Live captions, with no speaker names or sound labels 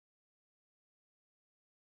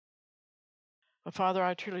Well, Father,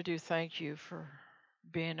 I truly do thank you for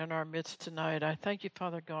being in our midst tonight. I thank you,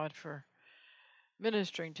 Father God, for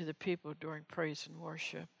ministering to the people during praise and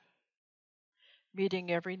worship, meeting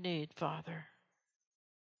every need, Father.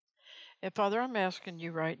 And Father, I'm asking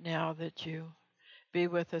you right now that you be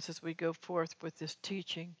with us as we go forth with this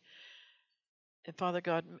teaching. And Father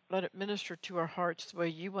God, let it minister to our hearts the way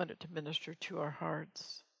you want it to minister to our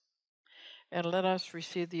hearts. And let us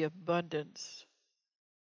receive the abundance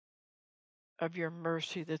of your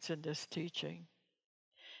mercy that's in this teaching.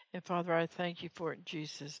 And Father, I thank you for it in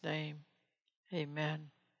Jesus' name. Amen.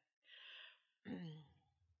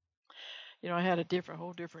 I had a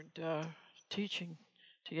whole different teaching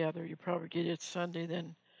together. You probably get it Sunday.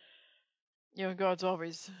 Then, God's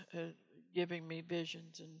always giving me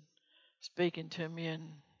visions and speaking to me. And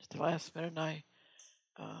at the last minute, I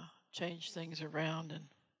change things around.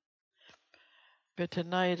 But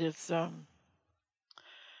tonight, it's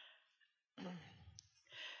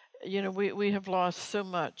we have lost so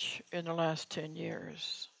much in the last 10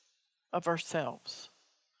 years of ourselves,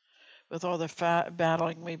 with all the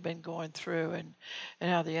battling we've been going through, and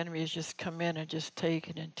how the enemy has just come in and just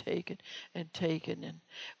taken and taken and taken, and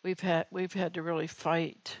we've had to really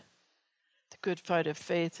fight the good fight of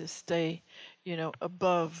faith to stay,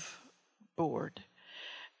 above board.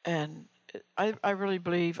 And I really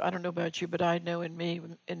believe, I don't know about you, but I know in me,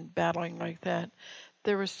 in battling like that,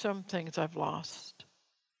 there were some things I've lost.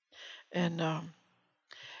 And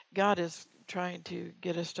God is trying to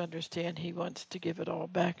get us to understand He wants to give it all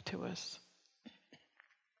back to us.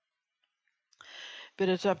 But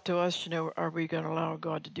it's up to us, are we going to allow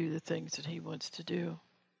God to do the things that He wants to do?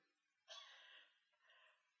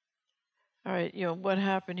 All right, what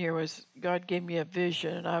happened here was God gave me a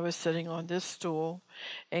vision, and I was sitting on this stool,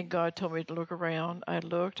 and God told me to look around. I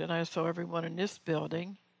looked, and I saw everyone in this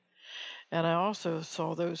building, and I also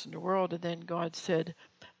saw those in the world, and then God said,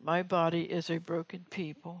 my body is a broken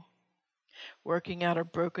people, working out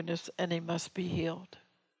of brokenness, and they must be healed.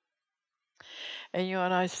 And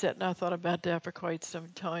and I sat and I thought about that for quite some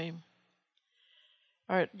time.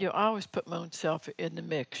 All right, I always put my own self in the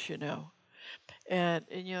mix, and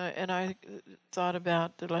I thought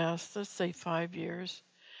about the last, let's say, 5 years,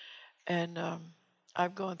 and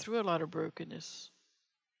I've gone through a lot of brokenness,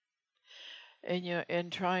 and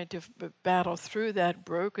and trying to battle through that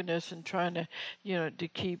brokenness, and trying to to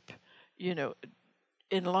keep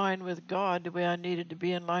in line with God the way I needed to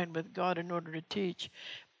be in line with God in order to teach.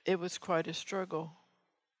 It was quite a struggle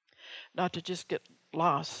not to just get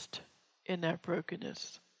lost in that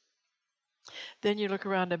brokenness. Then you look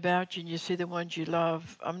around about you and you see the ones you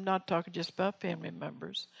love. I'm not talking just about family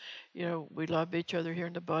members. We love each other here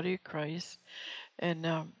in the body of Christ. And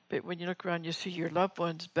but when you look around, you see your loved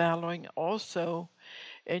ones battling also,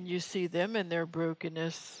 and you see them in their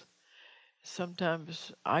brokenness.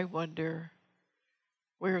 Sometimes I wonder,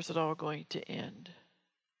 where is it all going to end?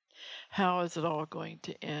 How is it all going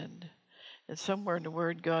to end? And somewhere in the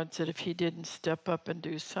Word, God said if He didn't step up and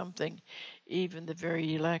do something, even the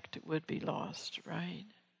very elect would be lost, right?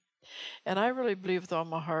 And I really believe with all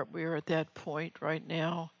my heart we are at that point right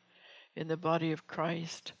now in the body of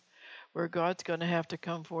Christ where God's going to have to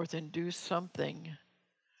come forth and do something,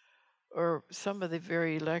 or some of the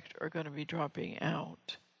very elect are going to be dropping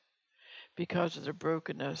out because of the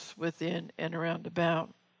brokenness within and around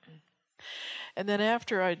about. And then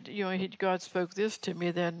after God spoke this to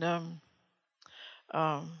me, then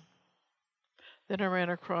I ran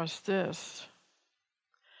across this.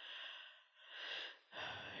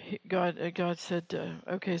 God said,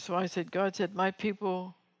 okay, so I said, God said, my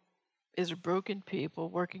people is a broken people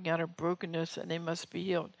working out of brokenness, and they must be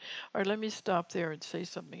healed. All right, let me stop there and say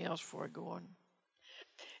something else before I go on.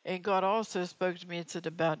 And God also spoke to me and said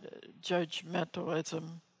about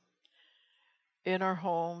judgmentalism in our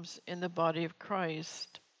homes, in the body of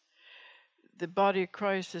Christ. The body of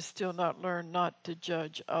Christ has still not learned not to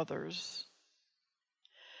judge others.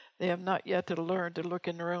 They have not yet to learn to look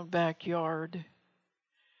in their own backyard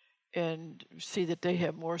and see that they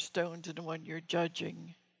have more stones than the one you're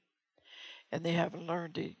judging. And they haven't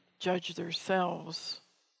learned to judge themselves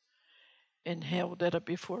and hold that up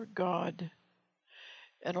before God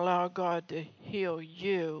and allow God to heal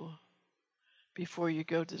you before you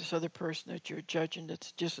go to this other person that you're judging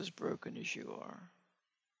that's just as broken as you are.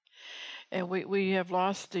 And we have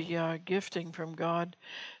lost the gifting from God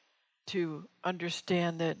to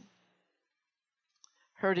understand that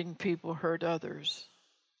hurting people hurt others.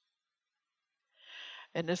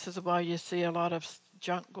 And this is why you see a lot of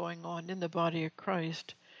junk going on in the body of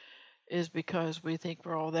Christ, is because we think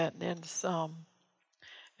we're all that and then some.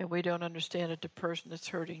 And we don't understand that the person that's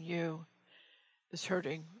hurting you is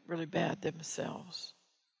hurting really bad themselves.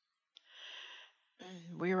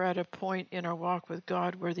 We are at a point in our walk with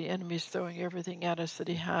God where the enemy is throwing everything at us that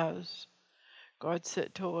he has. God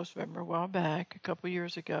told us, remember a while back, a couple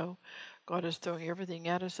years ago, God is throwing everything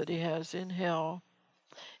at us that he has in hell,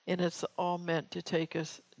 and it's all meant to take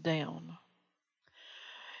us down.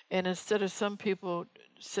 And instead of some people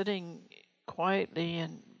sitting quietly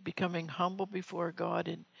and becoming humble before God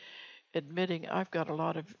and admitting, I've got a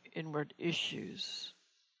lot of inward issues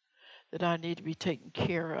that I need to be taken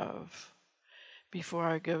care of before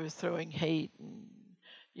I go throwing hate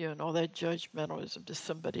and all that judgmentalism to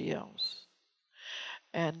somebody else.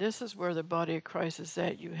 And this is where the body of Christ is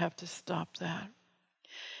at. You have to stop that.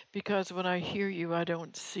 Because when I hear you, I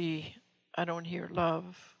don't hear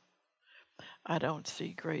love. I don't see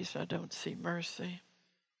grace. I don't see mercy.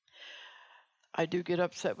 I do get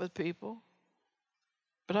upset with people,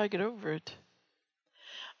 but I get over it.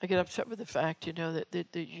 I get upset with the fact, that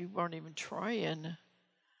you weren't even trying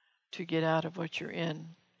to get out of what you're in.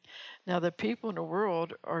 Now, the people in the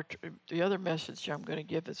world the other message I'm going to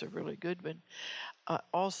give is a really good one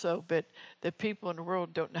also, but the people in the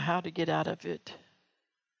world don't know how to get out of it.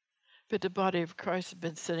 But the body of Christ has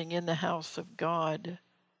been sitting in the house of God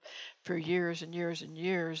for years and years and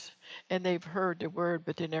years, and they've heard the word,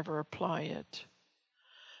 but they never apply it.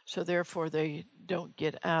 So therefore, they don't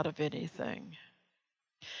get out of anything.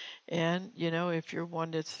 And, if you're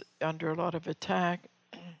one that's under a lot of attack,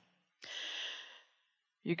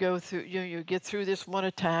 you go through, you get through this one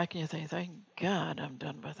attack, and you think, thank God I'm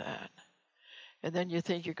done with that. And then you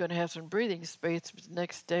think you're going to have some breathing space, but the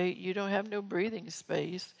next day you don't have no breathing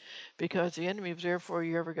space because the enemy was there before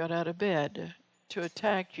you ever got out of bed to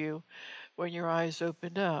attack you when your eyes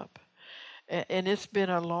opened up. And it's been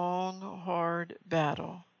a long, hard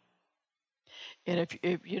battle. And if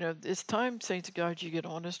it's time, saints of God, you get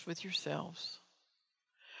honest with yourselves.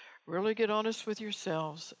 Really get honest with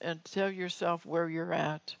yourselves and tell yourself where you're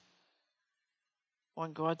at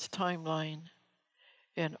on God's timeline.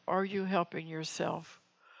 And are you helping yourself,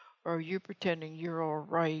 or are you pretending you're all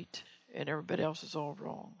right and everybody else is all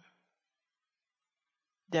wrong?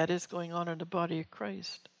 That is going on in the body of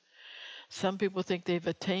Christ. Some people think they've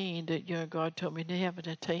attained it. God told me they haven't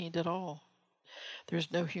attained at all.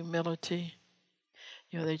 There's no humility.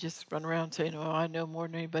 They just run around saying, "Oh, I know more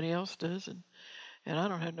than anybody else does, and I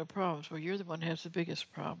don't have no problems." Well, you're the one who has the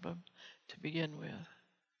biggest problem to begin with.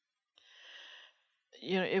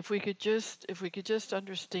 If we could just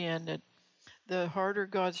understand that the harder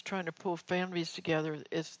God's trying to pull families together,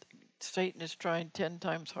 Satan is trying 10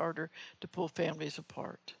 times harder to pull families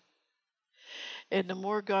apart. And the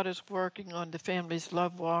more God is working on the family's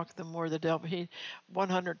love walk, the more the devil,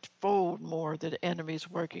 100-fold more the enemy's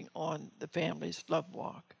working on the family's love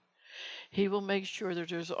walk. He will make sure that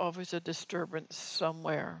there's always a disturbance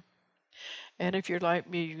somewhere. And if you're like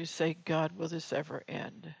me, you say, God, will this ever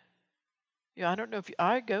end? I don't know if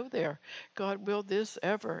I go there. God, will this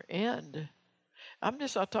ever end? I'm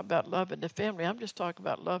just not talking about love in the family. I'm just talking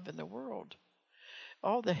about love in the world.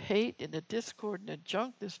 All the hate and the discord and the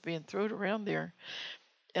junk that's being thrown around there.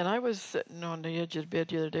 And I was sitting on the edge of the bed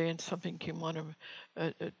the other day, and something came on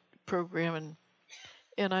a program,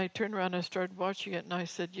 and I turned around and I started watching it, and I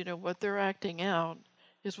said, what they're acting out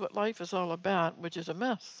is what life is all about, which is a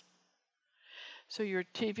mess. So your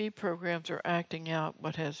TV programs are acting out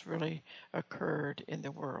what has really occurred in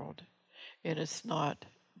the world, and it's not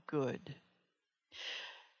good.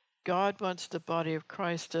 God wants the body of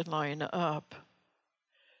Christ to line up,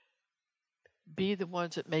 be the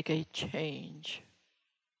ones that make a change,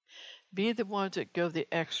 be the ones that go the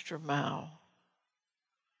extra mile.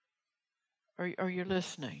 Are you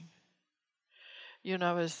listening?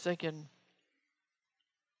 I was thinking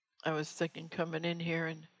coming in here,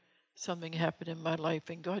 and something happened in my life,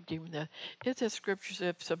 and God gave me that. It's that scripture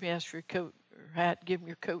said, if somebody asks for your coat or hat, give them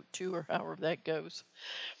your coat too, or however that goes.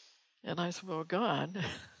 And I said, well, God,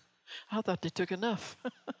 I thought they took enough.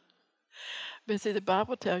 But see, the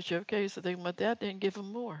Bible tells you, okay, so they want that, then give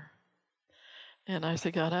them more. And I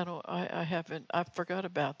said, God, I forgot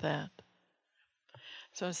about that.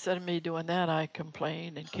 So instead of me doing that, I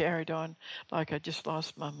complained and carried on like I just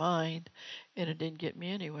lost my mind, and it didn't get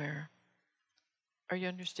me anywhere. Are you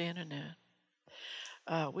understanding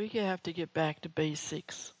that? We have to get back to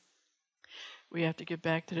basics. We have to get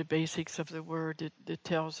back to the basics of the word that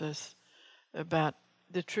tells us about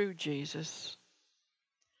the true Jesus.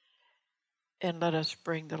 And let us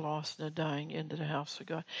bring the lost and the dying into the house of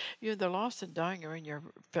God. The lost and dying are in your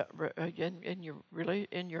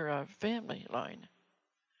family line.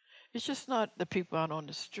 It's just not the people out on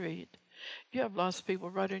the street. You have lost people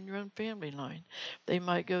right in your own family line. They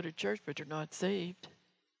might go to church, but they're not saved.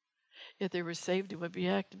 If they were saved, they would be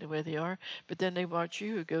acting the way they are. But then they watch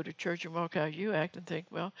you go to church and walk how you act and think,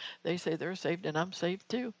 well, they say they're saved and I'm saved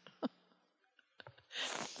too.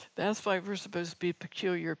 That's why we're supposed to be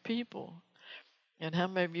peculiar people. And how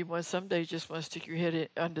many of you want someday just want to stick your head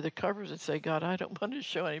under the covers and say, God, I don't want to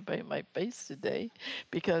show anybody my face today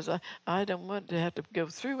because I don't want to have to go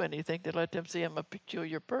through anything to let them see I'm a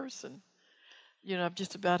peculiar person. You know, I've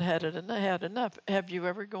just about had enough. Have you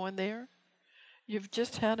ever gone there? You've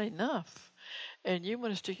just had enough. And you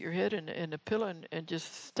want to stick your head in a pillow and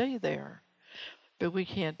just stay there. But we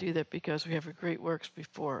can't do that because we have a great works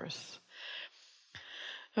before us.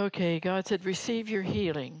 Okay, God said, receive your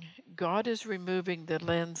healing. God is removing the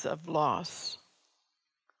lens of loss.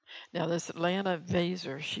 Now, this Atlanta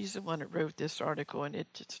Vaser, she's the one that wrote this article, and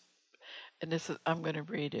I'm going to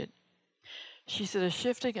read it. She said, a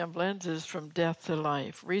shifting of lenses from death to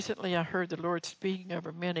life. Recently, I heard the Lord speaking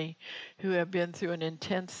over many who have been through an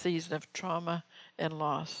intense season of trauma and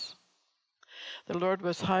loss. The Lord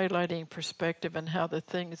was highlighting perspective and how the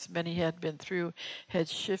things many had been through had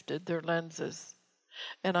shifted their lenses.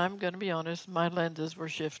 And I'm going to be honest, my lenses were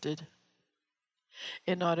shifted.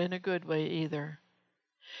 And not in a good way either.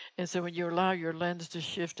 And so when you allow your lens to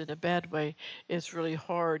shift in a bad way, it's really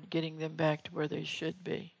hard getting them back to where they should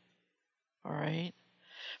be. All right?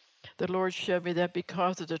 The Lord showed me that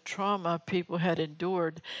because of the trauma people had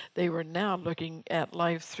endured, they were now looking at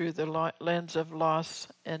life through the lens of loss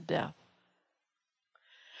and death.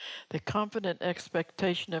 The confident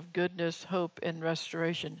expectation of goodness, hope, and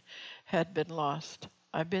restoration had been lost.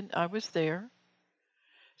 I was there.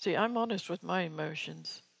 See, I'm honest with my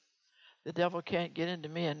emotions. The devil can't get into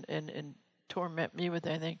me and torment me with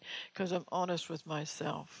anything because I'm honest with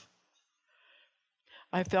myself.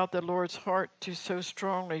 I felt the Lord's heart so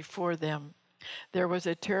strongly for them. There was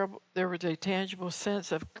a tangible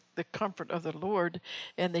sense of the comfort of the Lord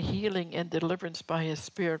and the healing and deliverance by His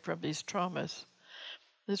Spirit from these traumas.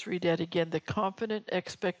 Let's read that again. The confident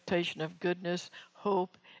expectation of goodness,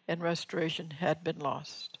 hope, and restoration had been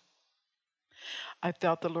lost. I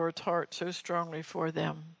felt the Lord's heart so strongly for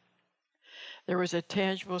them. There was a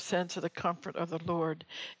tangible sense of the comfort of the Lord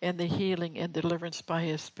and the healing and deliverance by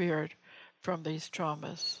His Spirit from these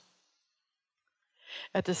traumas.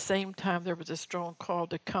 At the same time, there was a strong call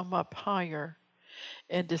to come up higher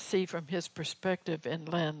and to see from His perspective and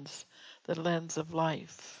lens, the lens of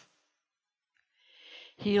life.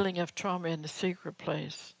 Healing of trauma in the secret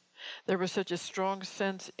place. There was such a strong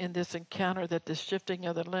sense in this encounter that the shifting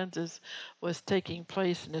of the lenses was taking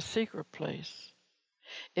place in a secret place.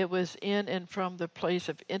 It was in and from the place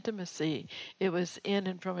of intimacy. It was in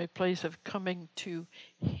and from a place of coming to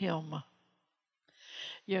Him.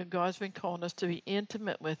 You know, God's been calling us to be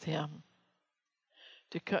intimate with Him,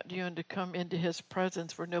 to come into His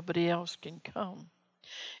presence where nobody else can come.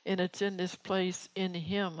 And it's in this place in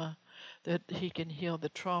Him that He can heal the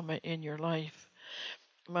trauma in your life.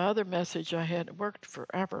 My other message, I had worked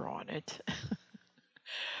forever on it.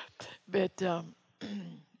 But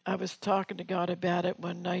I was talking to God about it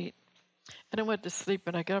one night, and I went to sleep,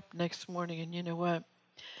 and I got up next morning, and you know what?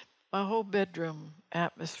 My whole bedroom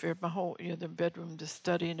atmosphere, the bedroom, the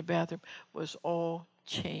study, and the bathroom was all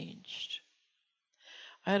changed.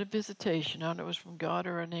 I had a visitation. I don't know if it was from God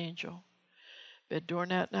or an angel. But during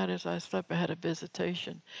that night as I slept, I had a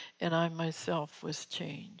visitation, and I myself was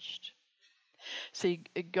changed. See,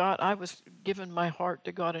 I was giving my heart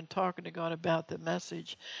to God and talking to God about the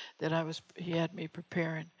message that He had me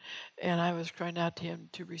preparing. And I was crying out to Him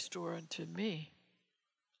to restore unto me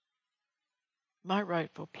my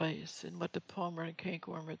rightful place in what the palmer and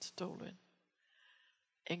cankerworm had stolen.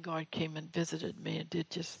 And God came and visited me and did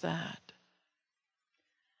just that.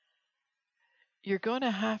 You're going to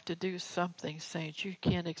have to do something, saints. You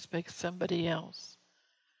can't expect somebody else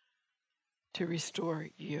to restore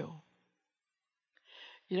you.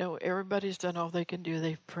 You know, everybody's done all they can do.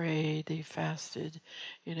 They've prayed, they've fasted,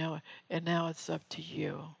 and now it's up to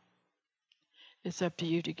you. It's up to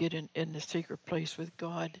you to get in the secret place with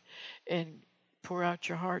God and pour out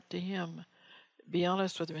your heart to Him. Be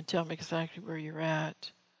honest with Him and tell Him exactly where you're at.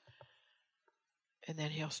 And then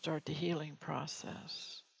He'll start the healing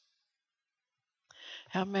process.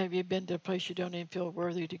 How many of you have been to a place you don't even feel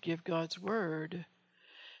worthy to give God's word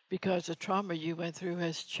because the trauma you went through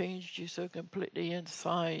has changed you so completely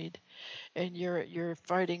inside, and you're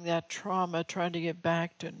fighting that trauma, trying to get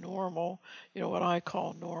back to normal, what I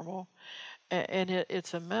call normal, and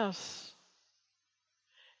it's a mess.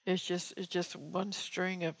 It's just one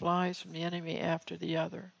string of lies from the enemy after the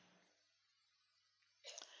other.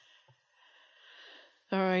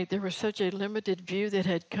 All right, there was such a limited view that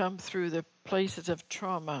had come through the places of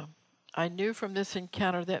trauma. I knew from this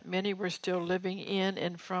encounter that many were still living in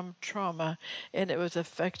and from trauma, and it was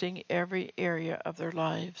affecting every area of their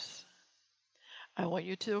lives. I want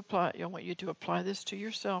you to apply this to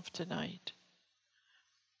yourself tonight.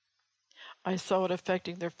 I saw it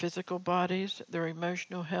affecting their physical bodies, their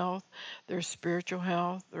emotional health, their spiritual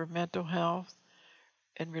health, their mental health,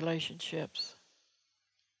 and relationships.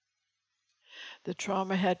 The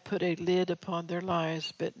trauma had put a lid upon their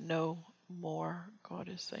lives, but no more, God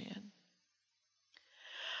is saying.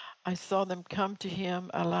 I saw them come to Him,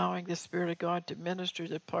 allowing the Spirit of God to minister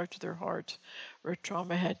to the parts of their hearts where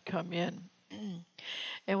trauma had come in.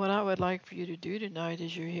 And what I would like for you to do tonight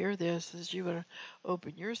as you hear this is you would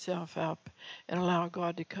open yourself up and allow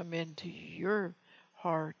God to come into your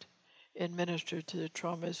heart and minister to the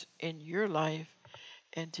traumas in your life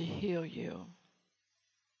and to heal you.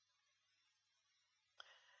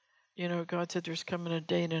 You know, God said there's coming a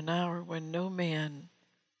day and an hour when no man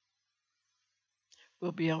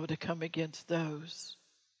will be able to come against those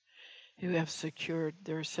who have secured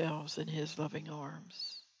themselves in His loving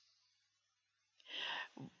arms.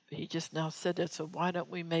 He just now said that, so why don't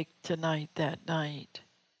we make tonight that night?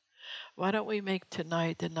 Why don't we make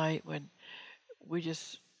tonight the night when we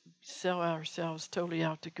just sell ourselves totally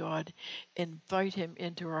out to God, invite Him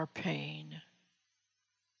into our pain?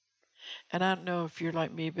 And I don't know if you're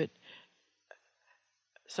like me, but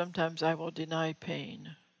sometimes I will deny pain.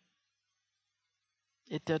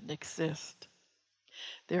 It doesn't exist.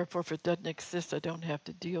 Therefore, if it doesn't exist, I don't have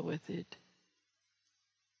to deal with it.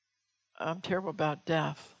 I'm terrible about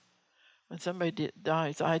death. When somebody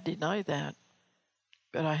dies, I deny that,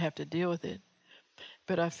 but I have to deal with it.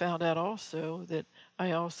 But I found out also that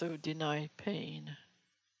I also deny pain.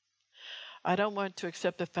 I don't want to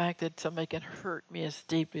accept the fact that somebody can hurt me as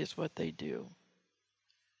deeply as what they do.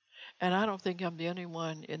 And I don't think I'm the only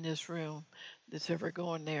one in this room that's ever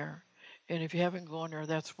gone there. And if you haven't gone there,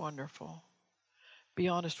 that's wonderful. Be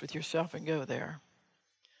honest with yourself and go there.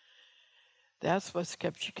 That's what's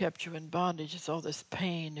kept you in bondage. It's all this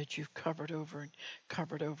pain that you've covered over and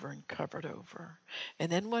covered over and covered over.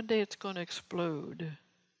 And then one day it's going to explode.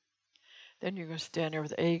 Then you're going to stand there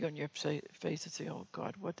with egg on your face and say, oh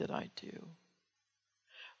God, what did I do?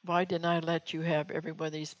 Why didn't I let you have every one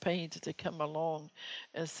of these pains as they come along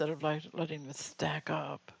instead of like letting them stack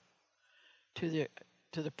up to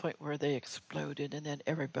the point where they exploded and then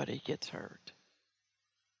everybody gets hurt?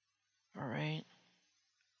 All right?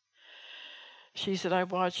 She said, I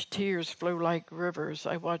watched tears flow like rivers.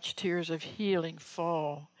 I watched tears of healing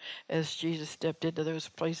fall as Jesus stepped into those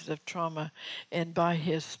places of trauma and by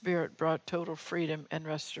His Spirit brought total freedom and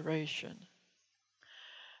restoration.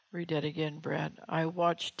 Read that again, Brad. I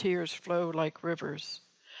watched tears flow like rivers.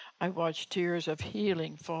 I watched tears of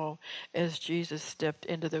healing fall as Jesus stepped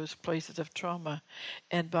into those places of trauma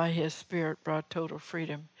and by His Spirit brought total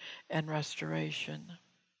freedom and restoration.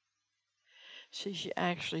 See, she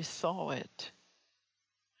actually saw it.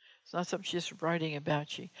 It's not something she's just writing about.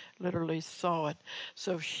 She literally saw it.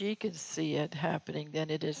 So if she can see it happening, then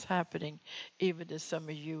it is happening even to some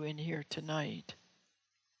of you in here tonight.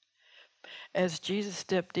 As Jesus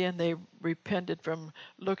stepped in, they repented from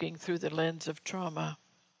looking through the lens of trauma.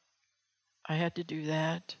 I had to do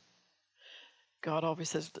that. God always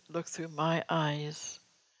says, look through my eyes.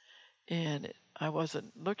 And I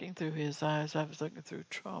wasn't looking through His eyes. I was looking through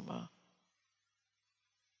trauma.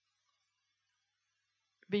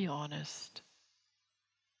 Be honest.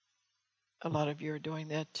 A lot of you are doing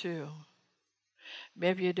that too.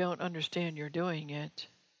 Maybe you don't understand you're doing it,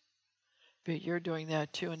 but you're doing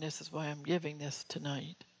that too, and this is why I'm giving this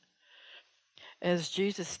tonight. As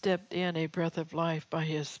Jesus stepped in, a breath of life by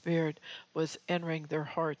His Spirit was entering their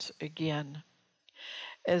hearts again.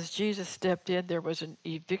 As Jesus stepped in, there was an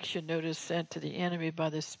eviction notice sent to the enemy by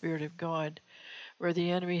the Spirit of God, where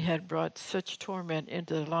the enemy had brought such torment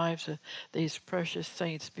into the lives of these precious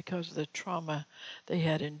saints because of the trauma they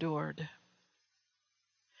had endured.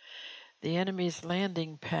 The enemy's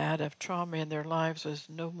landing pad of trauma in their lives was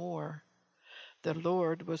no more. The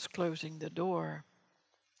Lord was closing the door.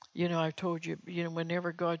 You know, I've told you,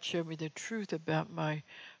 whenever God showed me the truth about my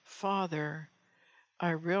father,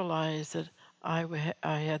 I realized that I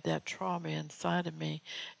had that trauma inside of me,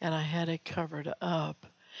 and I had it covered up.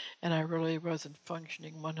 And I really wasn't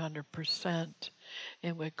functioning 100%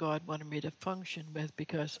 in what God wanted me to function with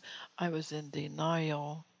because I was in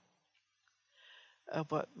denial of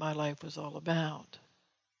what my life was all about.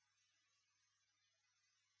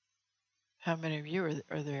 How many of you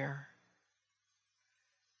are there?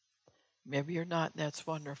 Maybe you're not, and that's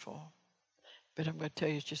wonderful. But I'm going to tell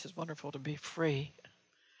you, it's just as wonderful to be free.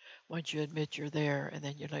 once you admit you're there, and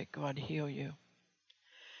then you let God heal you.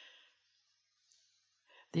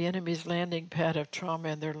 The enemy's landing pad of trauma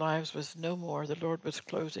in their lives was no more. The Lord was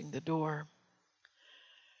closing the door,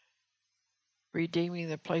 redeeming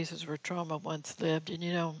the places where trauma once lived.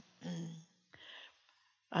 And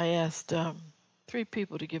I asked 3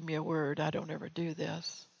 people to give me a word. I don't ever do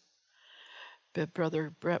this. But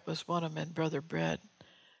Brother Brett was one of them, and Brother Brett,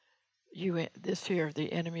 the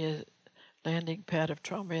enemy landing pad of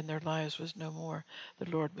trauma in their lives was no more. The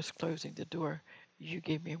Lord was closing the door. You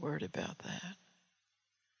gave me a word about that.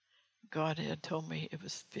 God had told me it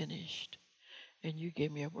was finished, and you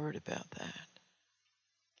gave me a word about that.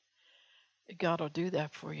 God will do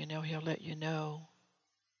that for you. He'll let you know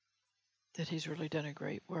that He's really done a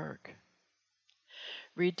great work.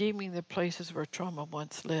 Redeeming the places where trauma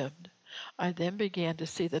once lived. I then began to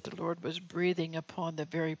see that the Lord was breathing upon the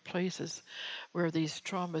very places where these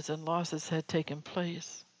traumas and losses had taken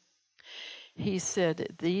place. He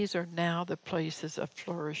said, these are now the places of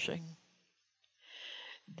flourishing.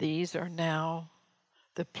 These are now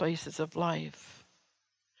the places of life.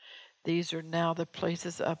 These are now the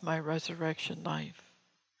places of my resurrection life.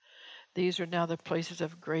 These are now the places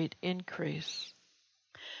of great increase.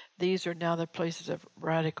 These are now the places of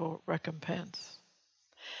radical recompense.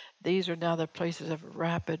 These are now the places of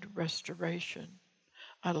rapid restoration.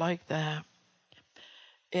 I like that.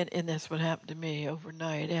 And that's what happened to me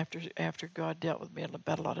overnight after God dealt with me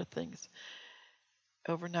about a lot of things.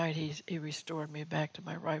 Overnight, he restored me back to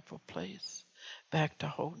my rightful place, back to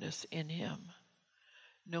wholeness in Him.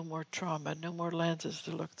 No more trauma, no more lenses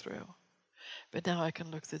to look through. But now I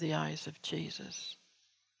can look through the eyes of Jesus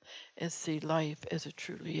and see life as it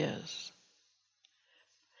truly is.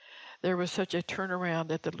 There was such a turnaround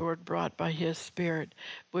that the Lord brought by His Spirit,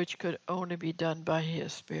 which could only be done by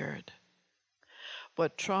His Spirit.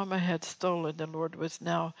 What trauma had stolen, the Lord was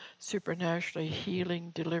now supernaturally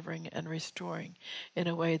healing, delivering, and restoring in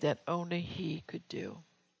a way that only He could do.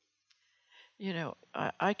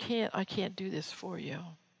 I can't do this for you.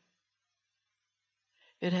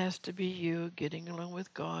 It has to be you getting along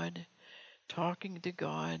with God, talking to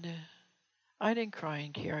God. I didn't cry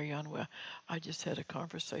and carry on. Well, I just had a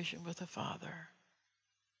conversation with the Father.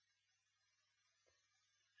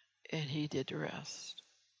 And He did the rest.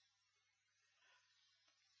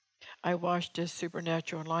 I watched as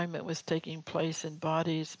supernatural alignment was taking place in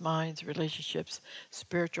bodies, minds, relationships,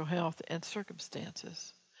 spiritual health, and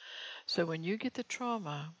circumstances. So when you get the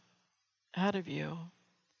trauma out of you,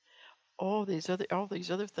 all these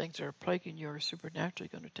other things that are plaguing you are supernaturally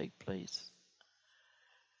going to take place.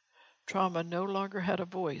 Trauma no longer had a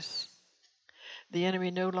voice. The enemy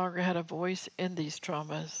no longer had a voice in these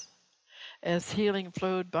traumas. As healing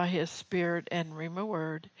flowed by His Spirit and Rhema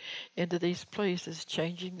word into these places,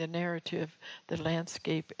 changing the narrative, the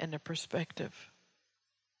landscape, and the perspective.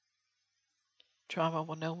 Trauma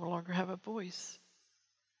will no longer have a voice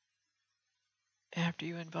after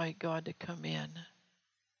you invite God to come in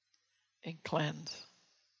and cleanse.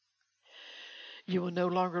 You will no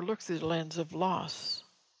longer look through the lens of loss.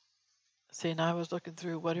 See, and I was looking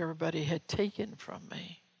through what everybody had taken from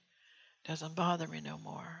me. Doesn't bother me no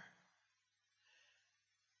more.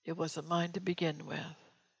 It wasn't mine to begin with.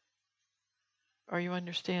 Are you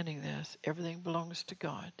understanding this? Everything belongs to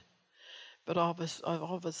God. But all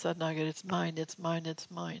of a sudden I get, it's mine, it's mine, it's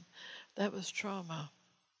mine. That was trauma.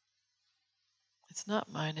 It's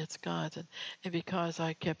not mine, it's God's. And because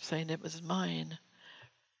I kept saying it was mine,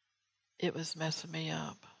 it was messing me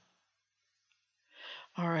up.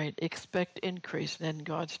 All right, expect increase, and then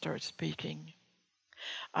God starts speaking.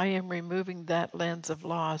 I am removing that lens of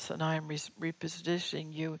loss, and I am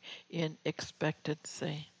repositioning you in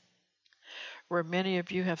expectancy. Where many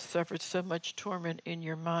of you have suffered so much torment in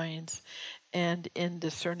your minds and in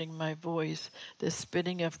discerning my voice, the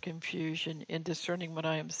spinning of confusion in discerning what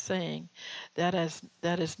I am saying, that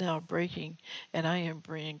is now breaking, and I am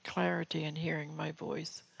bringing clarity in hearing my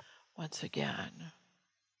voice once again.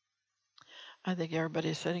 I think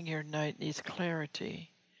everybody sitting here tonight needs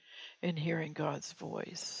clarity in hearing God's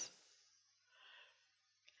voice.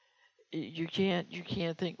 You can't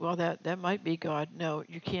think, well, that might be God. No,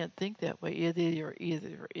 you can't think that way.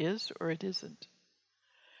 Either is or it isn't.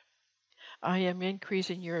 I am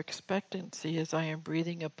increasing your expectancy as I am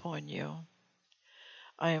breathing upon you.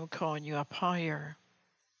 I am calling you up higher.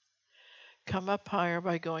 Come up higher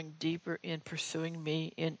by going deeper in pursuing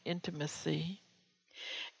me in intimacy,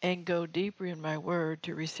 and go deeper in my word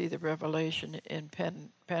to receive the revelation and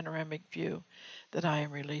panoramic view that I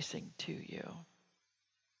am releasing to you.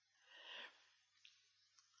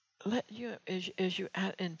 Let you, as you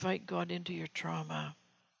invite God into your trauma,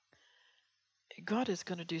 God is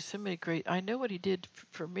going to do so many great, I know what he did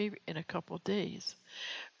for me in a couple of days.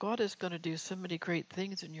 God is going to do so many great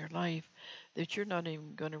things in your life that you're not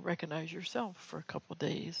even going to recognize yourself for a couple of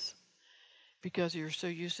days because you're so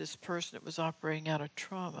used to this person that was operating out of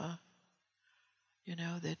trauma,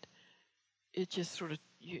 that it just sort of,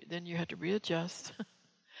 then you have to readjust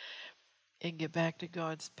and get back to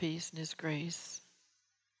God's peace and his grace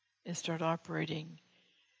and start operating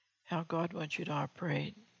how God wants you to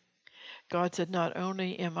operate. God said, not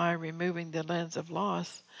only am I removing the lens of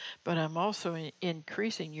loss, but I'm also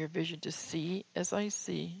increasing your vision to see as I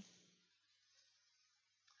see.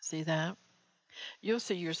 See that? You'll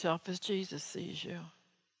see yourself as Jesus sees you.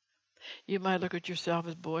 You might look at yourself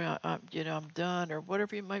as, boy, I'm done, or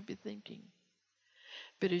whatever you might be thinking.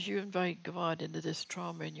 But as you invite God into this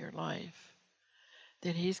trauma in your life,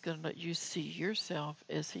 then he's going to let you see yourself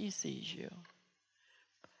as he sees you.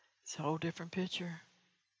 It's a whole different picture.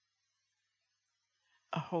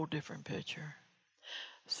 A whole different picture.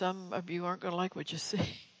 Some of you aren't going to like what you see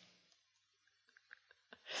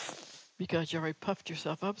because you already puffed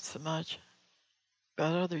yourself up so much.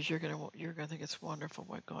 But others, you're going to think it's wonderful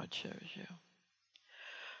what God shows you.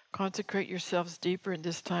 Consecrate yourselves deeper in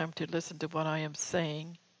this time to listen to what I am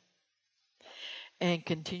saying and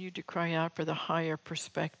continue to cry out for the higher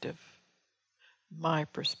perspective, my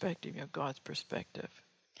perspective, God's perspective,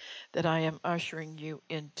 that I am ushering you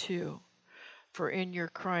into. For in your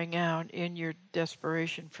crying out, in your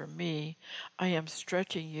desperation for me, I am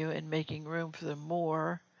stretching you and making room for the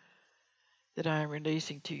more that I am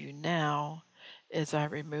releasing to you now as I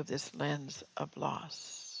remove this lens of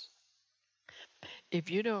loss. If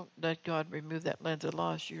you don't let God remove that lens of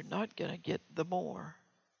loss, you're not going to get the more.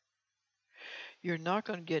 You're not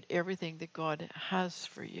going to get everything that God has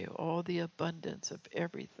for you, all the abundance of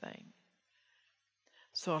everything.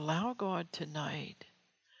 So allow God tonight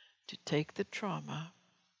to take the trauma.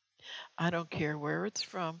 I don't care where it's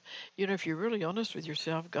from. If you're really honest with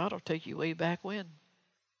yourself, God will take you way back when.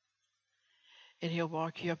 And he'll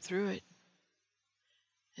walk you up through it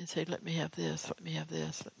and say, let me have this, let me have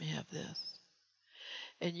this, let me have this.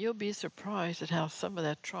 And you'll be surprised at how some of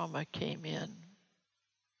that trauma came in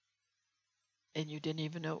and you didn't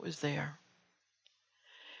even know it was there.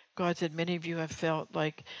 God said many of you have felt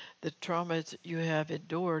like the traumas you have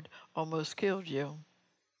endured almost killed you.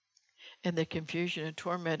 And the confusion and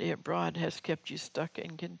torment it brought has kept you stuck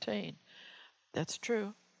and contained. That's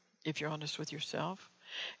true, if you're honest with yourself.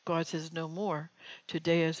 God says no more.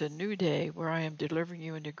 Today is a new day where I am delivering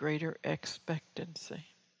you into greater expectancy.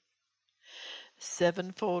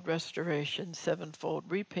 Sevenfold restoration, sevenfold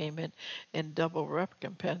repayment, and double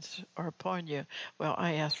recompense are upon you. Well,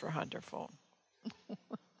 I ask for hundredfold.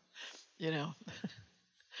 You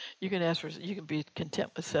can ask for, you can be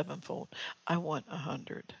content with sevenfold. I want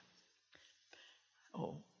 100.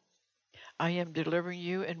 Oh, I am delivering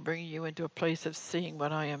you and bringing you into a place of seeing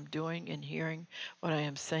what I am doing and hearing what I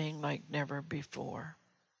am saying like never before.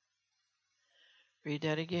 Read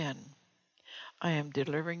that again. I am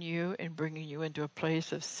delivering you and bringing you into a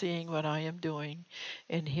place of seeing what I am doing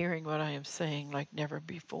and hearing what I am saying like never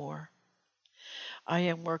before. I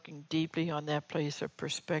am working deeply on that place of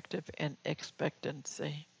perspective and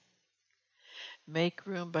expectancy. Make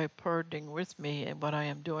room by partnering with me in what I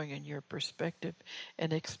am doing in your perspective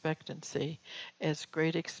and expectancy, as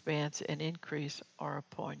great expanse and increase are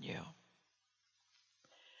upon you.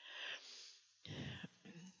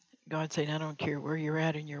 God's saying, I don't care where you're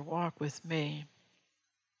at in your walk with me.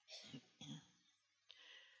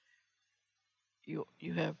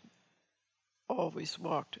 You have always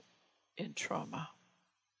walked in trauma.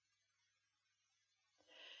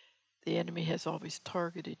 The enemy has always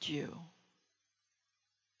targeted you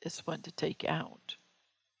as one to take out.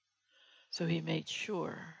 So he made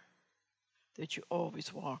sure that you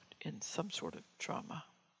always walked in some sort of trauma.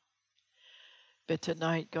 But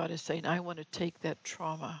tonight, God is saying, I want to take that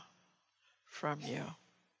trauma from you.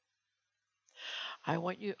 I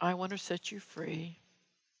want to set you free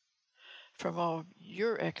from all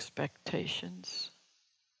your expectations.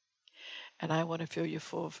 And I want to fill you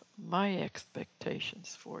full of my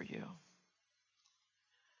expectations for you.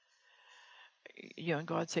 And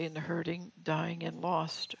God saying the hurting, dying, and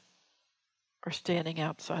lost are standing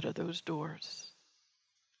outside of those doors.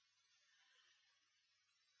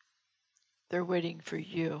 They're waiting for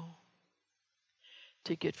you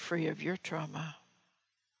to get free of your trauma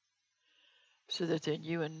so that then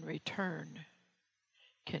you in return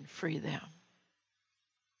can free them.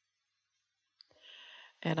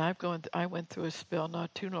 And I went through a spell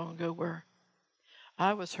not too long ago where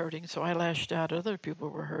I was hurting, so I lashed out. Other people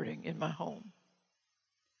were hurting in my home.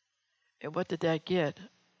 And what did that get?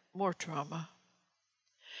 More trauma.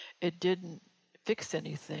 It didn't fix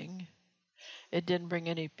anything. It didn't bring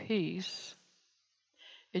any peace.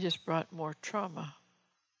 It just brought more trauma.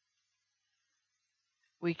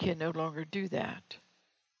 We can no longer do that.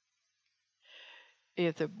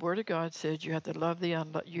 If the Word of God says you have to love the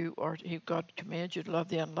God commands you to love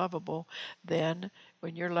the unlovable, then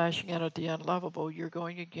when you're lashing out at the unlovable, you're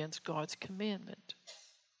going against God's commandment.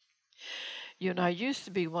 I used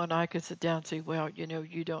to be one I could sit down and say, well,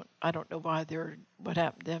 I don't know what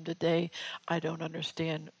happened to them today. I don't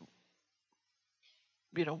understand,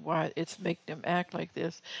 why it's making them act like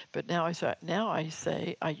this. But now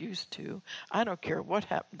I used to, I don't care what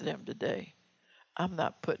happened to them today. I'm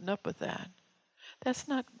not putting up with that. That's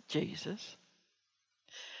not Jesus.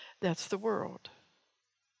 That's the world.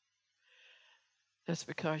 That's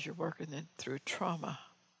because you're working through trauma.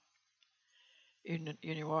 You're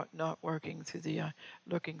not working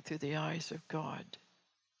looking through the eyes of God.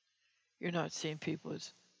 You're not seeing people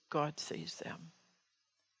as God sees them.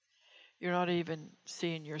 You're not even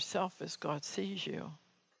seeing yourself as God sees you.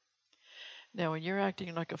 Now, when you're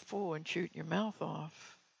acting like a fool and shooting your mouth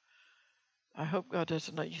off, I hope God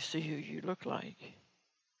doesn't let you see who you look like,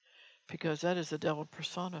 because that is the devil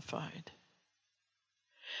personified.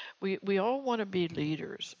 We all want to be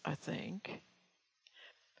leaders, I think,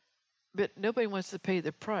 but nobody wants to pay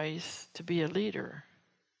the price to be a leader.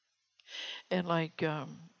 And like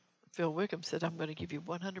Phil Wickham said, I'm going to give you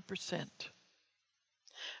 100%.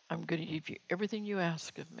 I'm going to give you everything you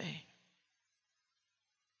ask of me.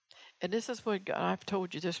 And this is what God, I've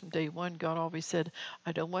told you this from day one. God always said,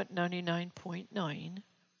 I don't want 99.9.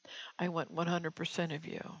 I want 100% of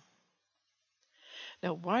you.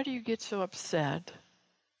 Now, why do you get so upset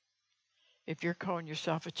if you're calling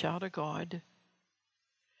yourself a child of God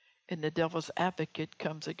and the devil's advocate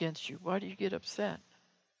comes against you? Why do you get upset?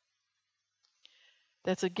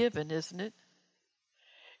 That's a given, isn't it?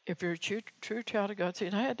 If you're a true child of God, see,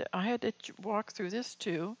 and I had to walk through this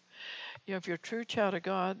too. If you're a true child of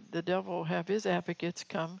God, the devil will have his advocates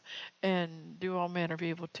come and do all manner of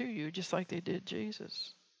evil to you, just like they did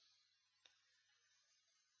Jesus.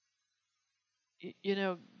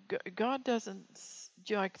 God doesn't.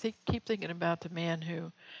 I keep thinking about the man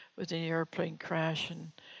who was in the airplane crash,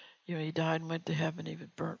 and he died and went to heaven. He was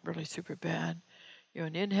burnt really super bad.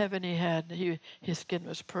 And in heaven his skin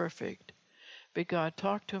was perfect. But God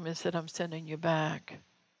talked to him and said, I'm sending you back.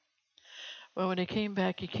 Well, when he came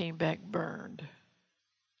back burned.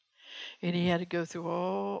 And he had to go through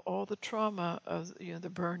all the trauma of the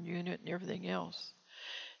burn unit and everything else.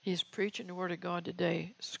 He's preaching the Word of God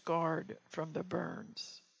today, scarred from the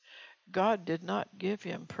burns. God did not give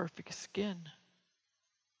him perfect skin.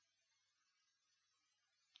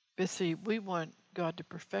 But see, we want God to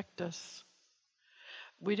perfect us.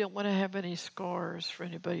 We don't want to have any scars for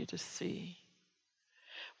anybody to see.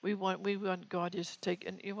 We want God just to take,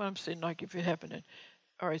 and what I'm saying, like if you happen to,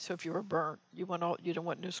 all right, so if you were burnt, you don't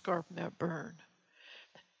want no scar from that burn.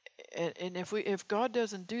 And if God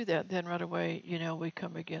doesn't do that, then right away, we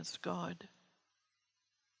come against God.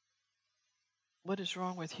 What is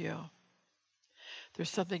wrong with you? There's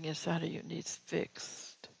something inside of you that needs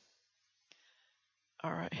fixed.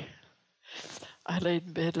 All right. I laid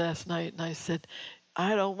in bed last night and I said,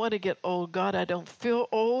 I don't want to get old, God. I don't feel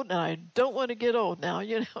old, and I don't want to get old now,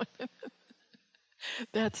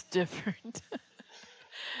 That's different.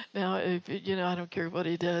 Now, if I don't care what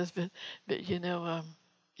he does, but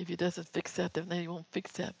if he doesn't fix that, then he won't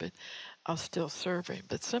fix that. But I'll still serve him.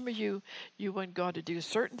 But some of you want God to do a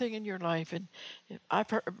certain thing in your life, and I've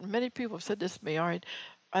heard many people have said this to me. All right,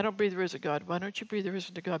 I don't believe there is a God. Why don't you believe there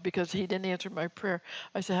isn't a God? Because he didn't answer my prayer.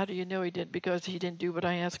 I said, how do you know he didn't? Because he didn't do what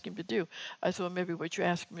I asked him to do. I said, well, maybe what you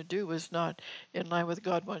asked him to do was not in line with what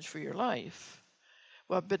God wants for your life.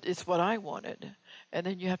 Well, but it's what I wanted. And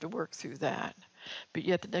then you have to work through that. But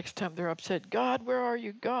yet the next time they're upset, God, where are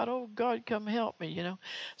you? God, oh God, come help me,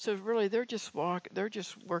 So really they're just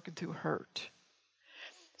working through hurt.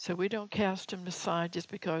 So we don't cast them aside just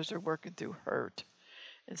because they're working through hurt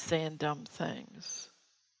and saying dumb things.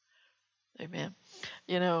 Amen.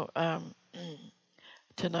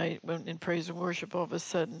 Tonight when in praise and worship, all of a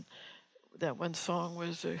sudden that one song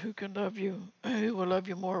was who can love you, who will love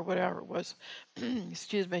you more, whatever it was,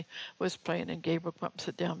 excuse me, was playing, and Gabriel come up and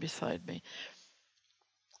sit down beside me.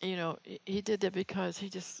 He did that because he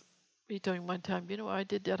told me one time, I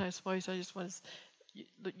did that, I suppose I just wanted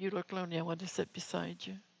you look lonely, I wanted to sit beside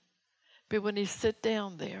you. But when he sat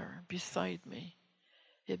down there beside me,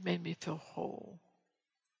 it made me feel whole.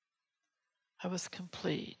 I was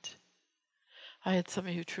complete. I had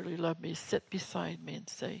somebody who truly loved me sit beside me and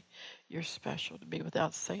say, you're special to me,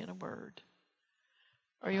 without saying a word.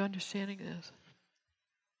 Are you understanding this?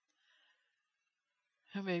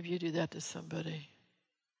 How many of you do that to somebody?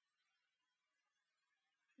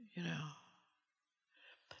 You know,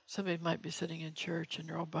 somebody might be sitting in church and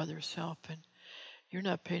they're all by themselves and you're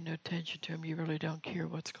not paying no attention to them. You really don't care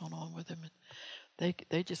what's going on with them. And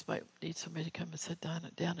they just might need somebody to come and sit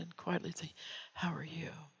down and quietly say, how are you?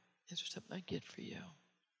 Is there something I get for you?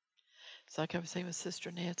 It's like I was saying with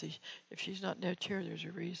Sister Nancy. If she's not in that chair, there's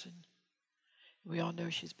a reason. We all know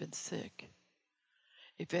she's been sick.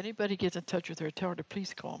 If anybody gets in touch with her, tell her to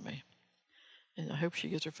please call me. And I hope she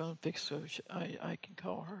gets her phone fixed so I can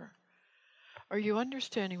call her. Are you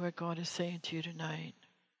understanding what God is saying to you tonight?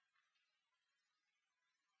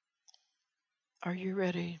 Are you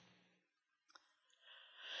ready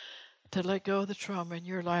to let go of the trauma in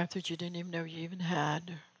your life that you didn't even know you even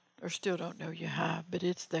had, or still don't know you have, but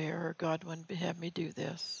it's there, or God wouldn't have me do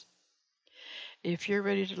this? If you're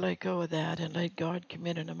ready to let go of that and let God come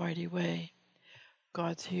in a mighty way,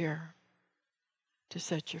 God's here to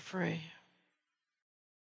set you free.